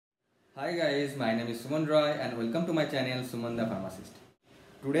Hi guys, my name is Suman Roy and welcome to my channel Suman the Pharmacist.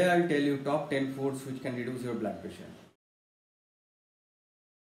 Today I will tell you top 10 foods which can reduce your blood pressure.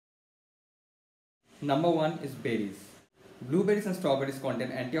 Number 1 is berries. Blueberries and strawberries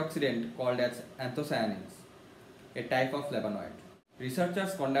contain antioxidant called as anthocyanins, a type of flavonoid.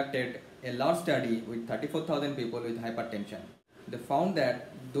 Researchers conducted a large study with 34,000 people with hypertension. They found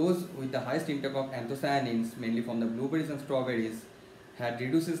that those with the highest intake of anthocyanins, mainly from the blueberries and strawberries, had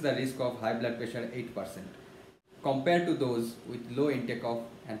reduces the risk of high blood pressure 8% compared to those with low intake of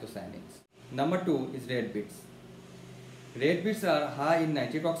anthocyanins. Number 2 is red beets. Red beets are high in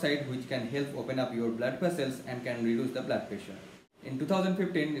nitric oxide, which can help open up your blood vessels and can reduce the blood pressure. In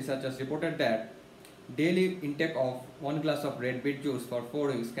 2015, researchers reported that daily intake of 1 glass of red beet juice for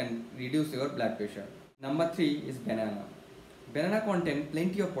 4 weeks can reduce your blood pressure. Number 3 is banana. Banana contains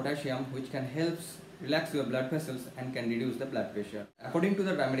plenty of potassium, which can help relax your blood vessels and can reduce the blood pressure. According to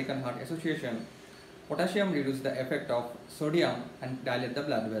the American Heart Association, potassium reduces the effect of sodium and dilate the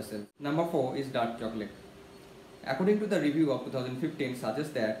blood vessels. Number 4 is dark chocolate. According to the review of 2015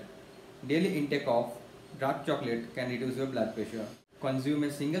 suggests that daily intake of dark chocolate can reduce your blood pressure. Consume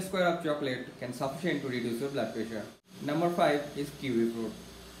a single square of chocolate can sufficient to reduce your blood pressure. Number 5 is kiwi fruit.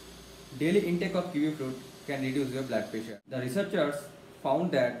 Daily intake of kiwi fruit can reduce your blood pressure. The researchers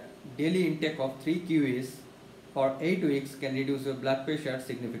found that daily intake of 3 kiwis for 8 weeks can reduce your blood pressure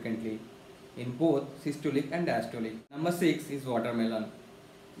significantly in both systolic and diastolic. Number 6 is watermelon.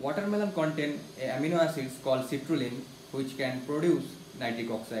 Watermelon contains amino acids called citrulline, which can produce nitric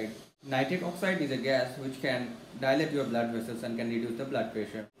oxide. Nitric oxide is a gas which can dilate your blood vessels and can reduce the blood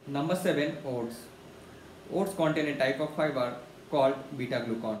pressure. Number 7, oats. Oats contain a type of fiber called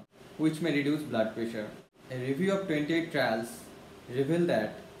beta-glucan, which may reduce blood pressure. A review of 28 trials revealed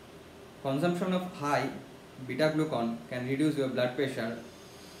that consumption of high beta-glucan can reduce your blood pressure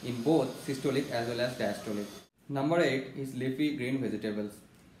in both systolic as well as diastolic. Number 8 is leafy green vegetables.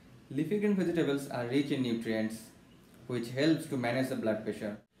 Leafy green vegetables are rich in nutrients, which helps to manage the blood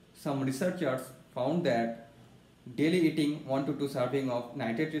pressure. Some researchers found that daily eating 1 to 2 serving of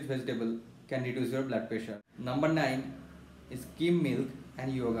nitrate-rich vegetable can reduce your blood pressure. Number 9 is skim milk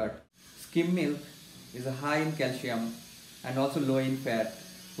and yogurt. Skim milk is high in calcium and also low in fat,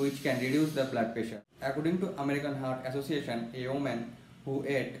 which can reduce the blood pressure. According to American Heart Association, a woman who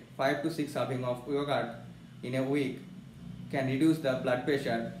ate 5 to 6 servings of yogurt in a week can reduce the blood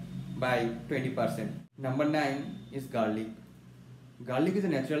pressure by 20%. Number 9 is garlic. Garlic is a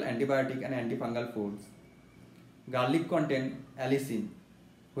natural antibiotic and antifungal food. Garlic contains allicin,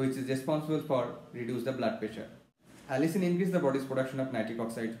 which is responsible for reduce the blood pressure. Allicin increases the body's production of nitric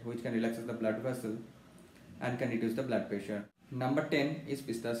oxide, which can relax the blood vessel and can reduce the blood pressure. Number 10 is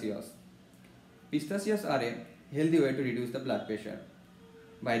pistachios. Pistachios are a healthy way to reduce the blood pressure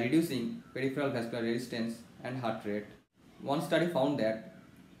by reducing peripheral vascular resistance and heart rate. One study found that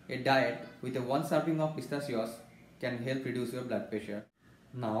a diet with a 1 serving of pistachios can help reduce your blood pressure.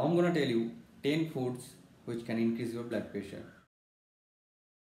 Now I'm going to tell you 10 foods which can increase your blood pressure.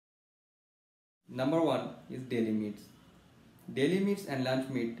 Number 1 is deli meats. Deli meats and lunch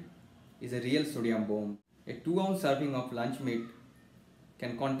meat is a real sodium bomb. A 2-ounce serving of lunch meat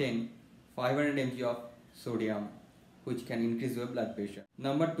can contain 500 mg of sodium, which can increase your blood pressure.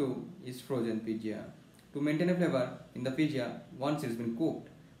 Number 2 is frozen pizza. To maintain a flavor in the pizza, once it's been cooked,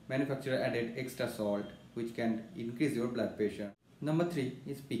 manufacturer added extra salt, which can increase your blood pressure. Number 3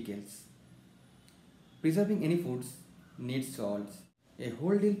 is pickles. Preserving any foods needs salts. A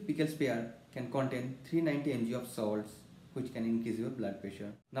whole dill pickle spear can contain 390 mg of salts, which can increase your blood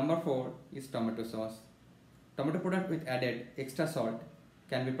pressure. Number 4 is tomato sauce. Tomato product with added extra salt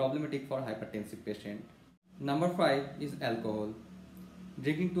can be problematic for hypertensive patient. Number 5 is alcohol.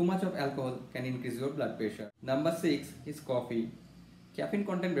 Drinking too much of alcohol can increase your blood pressure. Number 6 is coffee. Caffeine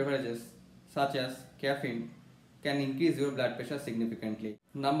content beverages such as caffeine can increase your blood pressure significantly.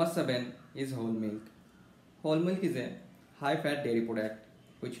 Number 7 is whole milk. Whole milk is a high fat dairy product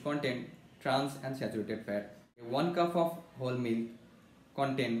which contains trans and saturated fat. 1 cup of whole milk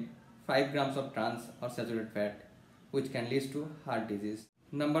contains 5 grams of trans or saturated fat, which can lead to heart disease.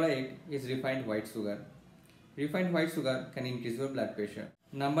 Number 8 is refined white sugar. Refined white sugar can increase your blood pressure.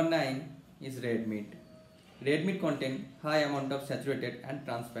 Number 9 is red meat. Red meat contains high amount of saturated and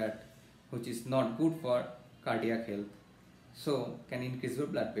trans fat, which is not good for cardiac health, so can increase your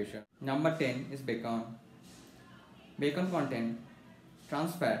blood pressure. Number 10 is bacon. Bacon contains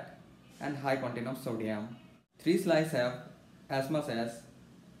trans fat and high content of sodium. 3 slices have as much as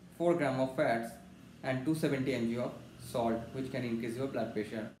 4 grams of fats and 270 mg of salt, which can increase your blood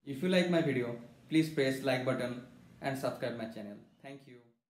pressure. If you like my video, please press like button and subscribe my channel. Thank you.